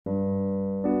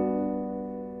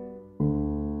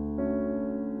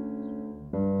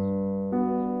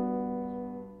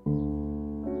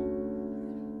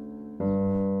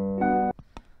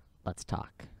let's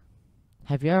talk.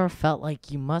 Have you ever felt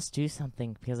like you must do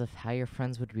something because of how your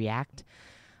friends would react?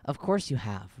 Of course you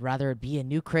have. Rather it be a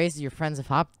new craze that your friends have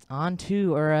hopped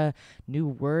onto or a new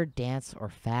word, dance, or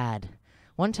fad.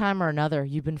 One time or another,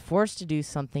 you've been forced to do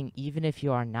something even if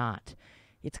you are not.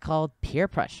 It's called peer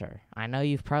pressure. I know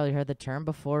you've probably heard the term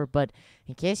before, but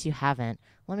in case you haven't,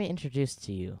 let me introduce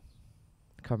to you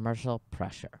commercial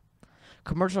pressure.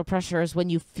 Commercial pressure is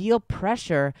when you feel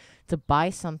pressure to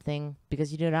buy something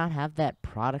because you do not have that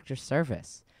product or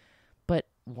service. But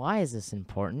why is this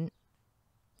important?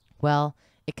 Well,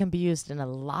 it can be used in a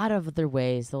lot of other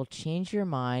ways that will change your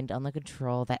mind on the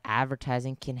control that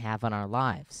advertising can have on our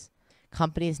lives.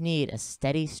 Companies need a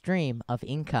steady stream of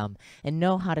income and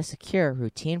know how to secure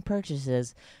routine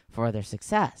purchases for their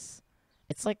success.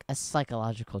 It's like a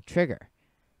psychological trigger.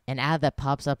 An ad that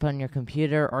pops up on your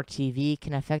computer or TV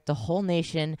can affect the whole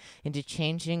nation into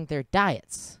changing their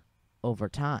diets over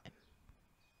time.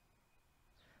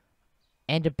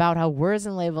 And about how words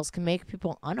and labels can make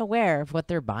people unaware of what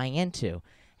they're buying into,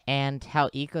 and how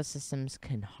ecosystems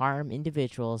can harm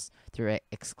individuals through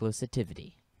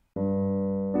exclusivity.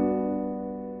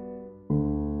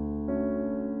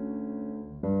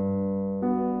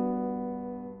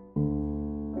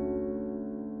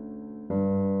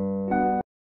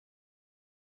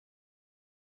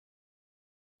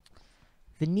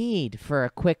 The need for a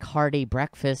quick, hearty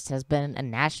breakfast has been a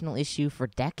national issue for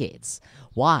decades.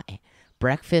 Why?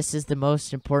 Breakfast is the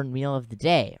most important meal of the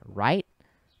day, right?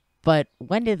 But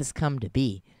when did this come to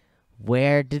be?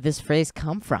 Where did this phrase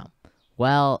come from?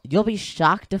 Well, you'll be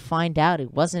shocked to find out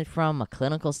it wasn't from a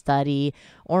clinical study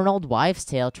or an old wives'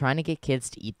 tale trying to get kids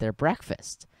to eat their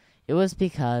breakfast. It was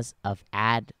because of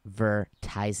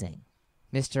advertising.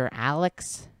 Mr.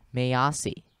 Alex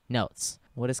Mayyasi notes,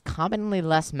 what is commonly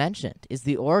less mentioned is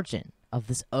the origin of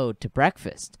this ode to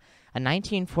breakfast, a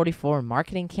 1944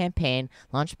 marketing campaign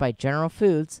launched by General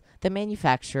Foods, the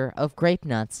manufacturer of grape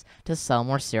nuts, to sell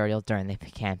more cereal during the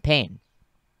campaign.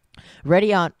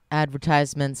 Radio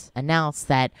advertisements announced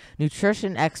that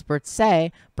nutrition experts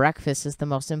say breakfast is the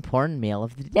most important meal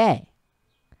of the day.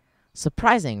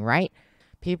 Surprising, right?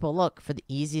 People look for the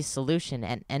easiest solution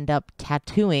and end up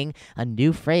tattooing a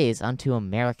new phrase onto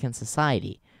American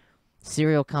society.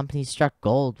 Cereal companies struck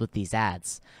gold with these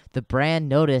ads. The brand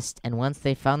noticed, and once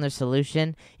they found their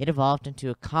solution, it evolved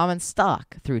into a common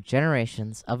stock through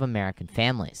generations of American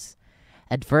families.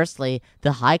 Adversely,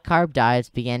 the high-carb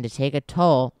diets began to take a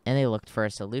toll, and they looked for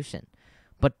a solution.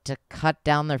 But to cut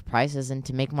down their prices and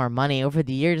to make more money, over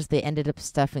the years they ended up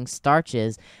stuffing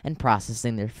starches and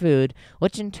processing their food,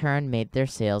 which in turn made their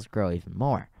sales grow even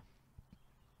more.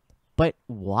 But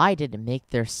why did it make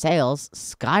their sales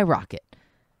skyrocket?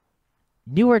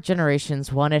 Newer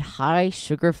generations wanted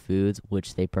high-sugar foods,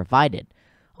 which they provided.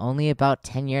 Only about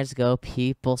 10 years ago,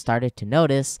 people started to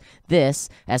notice this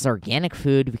as organic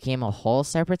food became a whole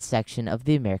separate section of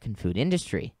the American food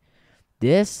industry.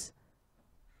 The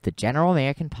general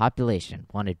American population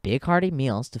wanted big, hearty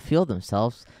meals to fuel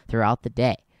themselves throughout the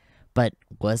day. But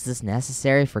was this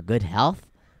necessary for good health?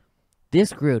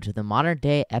 This grew to the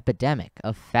modern-day epidemic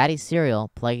of fatty cereal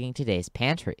plaguing today's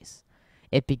pantries.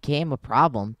 It became a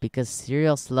problem because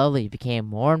cereal slowly became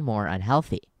more and more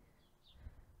unhealthy.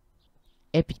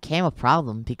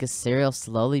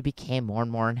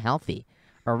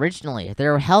 Originally, they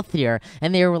were healthier,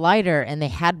 and they were lighter, and they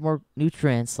had more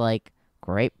nutrients like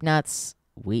grape nuts,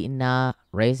 wheatena,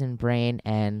 raisin bran,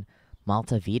 and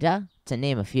Maltavita, to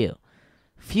name a few.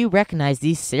 Few recognize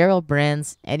these cereal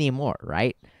brands anymore,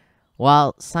 right?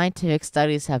 While scientific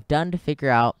studies have done to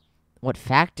figure out what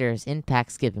factors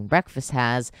impact skipping breakfast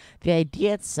has, the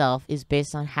idea itself is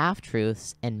based on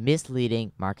half-truths and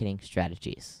misleading marketing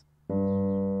strategies.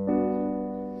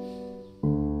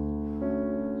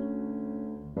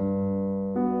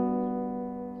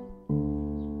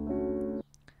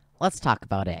 Let's talk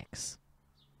about eggs.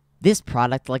 This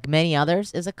product, like many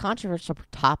others, is a controversial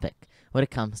topic when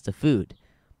it comes to food.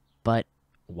 But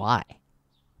why?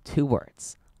 2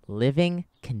 words: living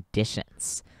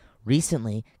conditions.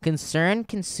 Recently, concerned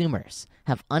consumers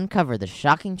have uncovered the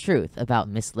shocking truth about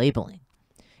mislabeling.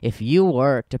 If you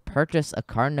were to purchase a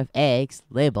carton of eggs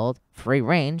labeled free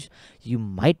range, you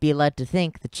might be led to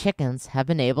think the chickens have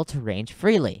been able to range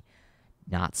freely.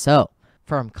 Not so.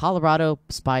 From Colorado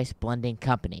Spice Blending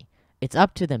Company, it's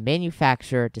up to the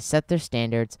manufacturer to set their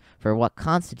standards for what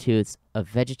constitutes a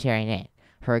vegetarian egg.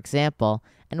 For example,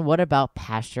 and what about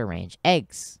pasture-range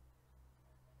eggs?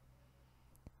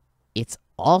 It's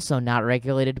also not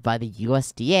regulated by the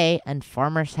USDA, and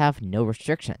farmers have no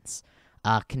restrictions.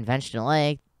 A conventional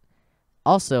egg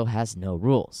also has no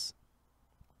rules.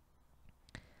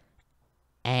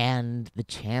 And the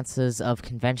chances of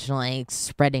conventional eggs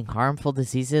spreading harmful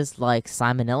diseases like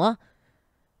salmonella,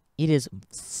 it is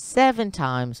 7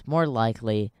 times more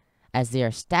likely as they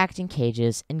are stacked in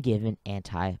cages and given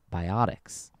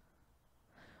antibiotics.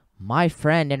 My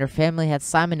friend and her family had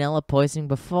salmonella poisoning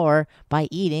before by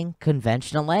eating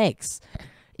conventional eggs.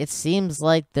 It seems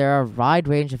like there are a wide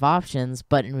range of options,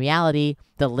 but in reality,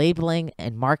 the labeling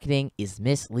and marketing is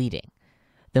misleading.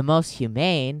 The most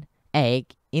humane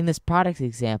egg in this product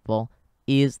example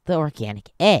is the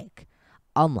organic egg,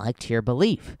 unlike to your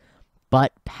belief.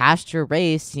 But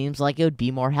pasture-raised seems like it would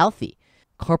be more healthy.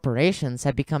 Corporations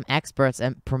have become experts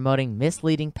at promoting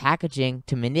misleading packaging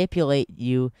to manipulate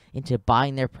you into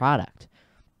buying their product.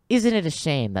 Isn't it a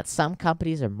shame that some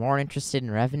companies are more interested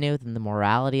in revenue than the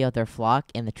morality of their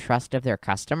flock and the trust of their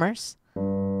customers?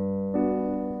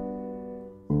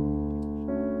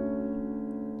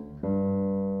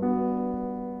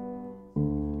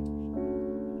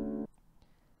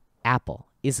 Apple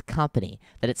is a company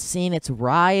that has seen its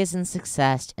rise in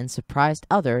success and surprised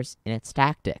others in its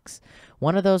tactics.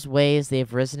 One of those ways they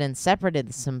have risen and separated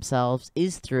themselves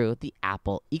is through the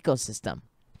Apple ecosystem.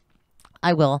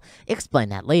 I will explain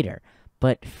that later,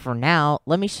 but for now,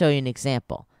 let me show you an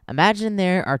example. Imagine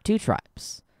there are 2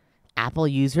 tribes, Apple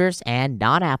users and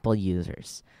non-Apple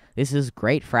users. This is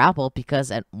great for Apple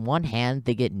because at one hand,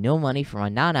 they get no money from a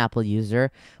non-Apple user,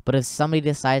 but if somebody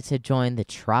decides to join the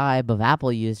tribe of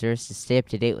Apple users to stay up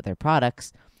to date with their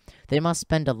products, they must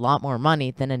spend a lot more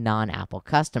money than a non-Apple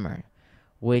customer,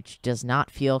 which does not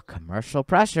feel commercial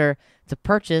pressure to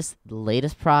purchase the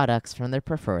latest products from their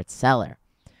preferred seller.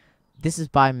 This is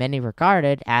by many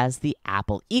regarded as the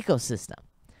Apple ecosystem.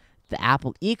 The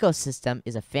Apple ecosystem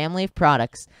is a family of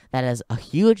products that has a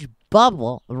huge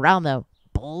bubble around them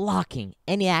blocking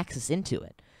any access into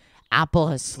it. Apple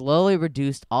has slowly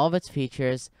reduced all of its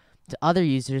features to other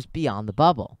users beyond the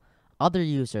bubble. Other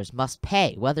users must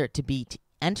pay, whether it be to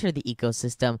enter the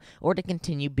ecosystem or to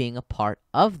continue being a part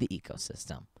of the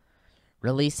ecosystem.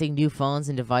 Releasing new phones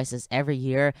and devices every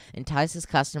year entices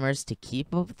customers to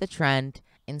keep up with the trend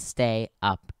and stay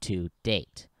up to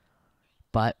date.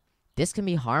 But this can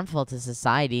be harmful to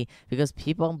society because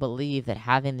people believe that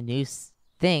having the new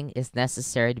thing is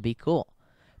necessary to be cool,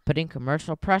 putting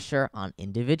commercial pressure on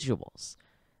individuals.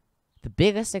 The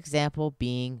biggest example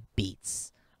being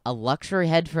Beats, a luxury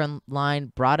headphone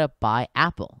line brought up by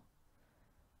Apple.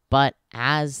 But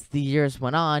as the years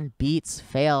went on, Beats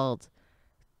failed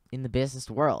in the business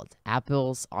world.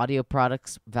 Apple's audio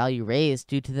products value raised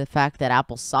due to the fact that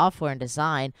Apple's software and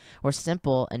design were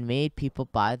simple and made people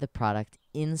buy the product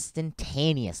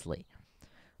instantaneously.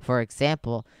 For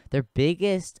example, their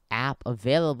biggest app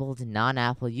available to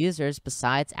non-Apple users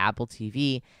besides Apple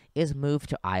TV is Move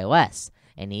to iOS,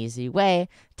 an easy way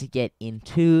to get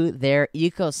into their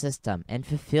ecosystem and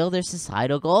fulfill their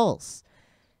societal goals.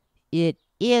 It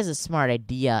is a smart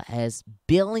idea as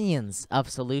billions of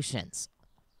solutions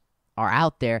are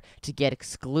out there to get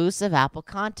exclusive Apple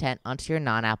content onto your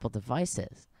non-Apple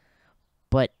devices.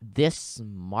 But this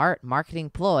smart marketing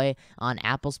ploy on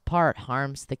Apple's part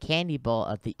harms the candy bowl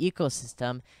of the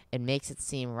ecosystem and makes it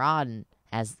seem rotten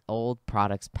as old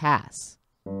products pass.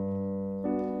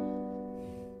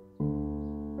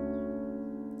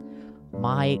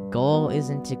 My goal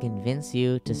isn't to convince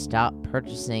you to stop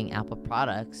purchasing Apple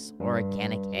products or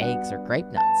organic eggs or grape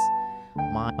nuts.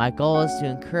 My goal is to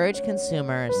encourage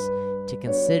consumers to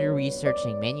consider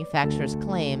researching manufacturers'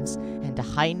 claims and to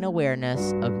heighten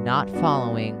awareness of not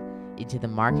following into the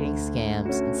marketing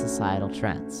scams and societal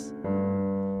trends.